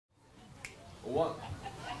1,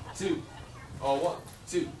 2, 1,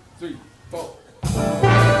 2, 3, 4.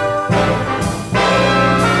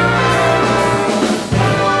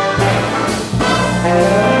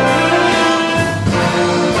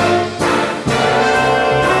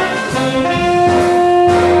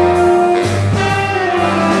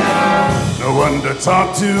 No one to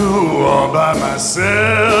talk to all by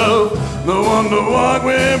myself. No one to walk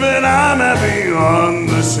with, but I'm happy on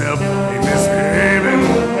the shelf. Hey, misbehaving,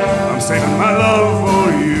 I'm saving my love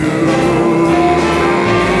for you.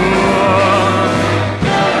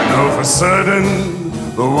 I know for certain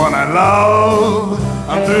the one I love.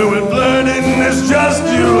 I'm through with flirting, it's just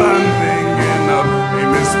you I'm thinking of. Hey,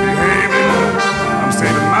 misbehaving, I'm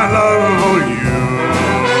saving my love for you.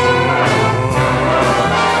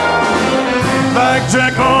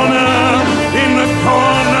 Blackjack corner in the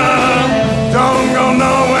corner, don't go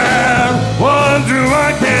nowhere. What do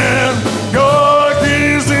I care? Your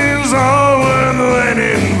kiss is all worth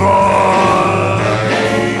waiting for.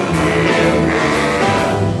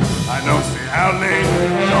 I don't stay out late,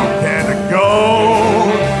 don't care to go.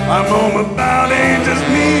 I'm home about 8, just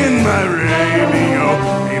me and my radio.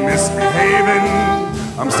 Hey, misbehaving,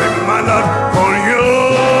 I'm saving my love for you.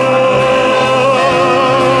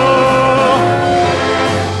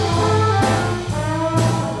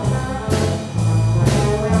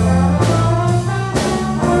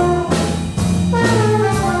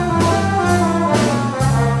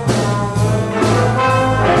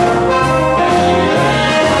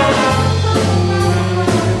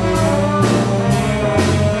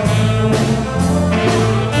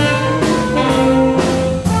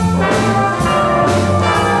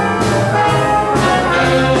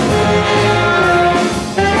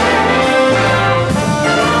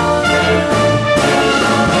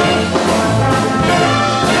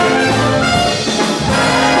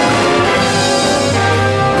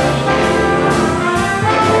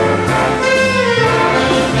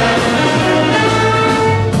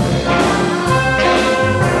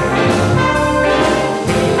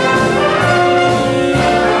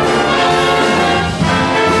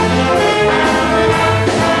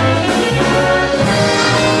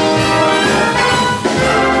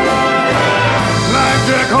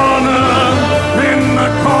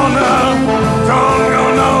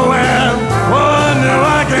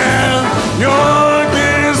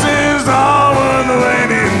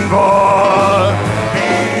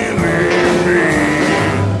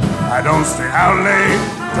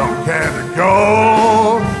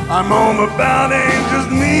 I'm home about 8, just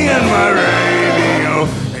me and my radio.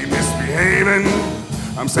 Hey, misbehaving,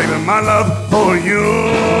 I'm saving my love for you.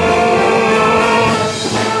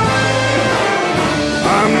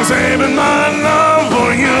 I'm saving my love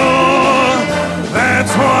for you.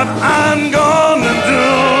 That's what I'm gonna do.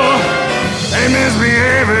 Hey,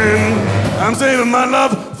 misbehaving, I'm saving my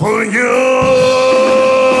love for you.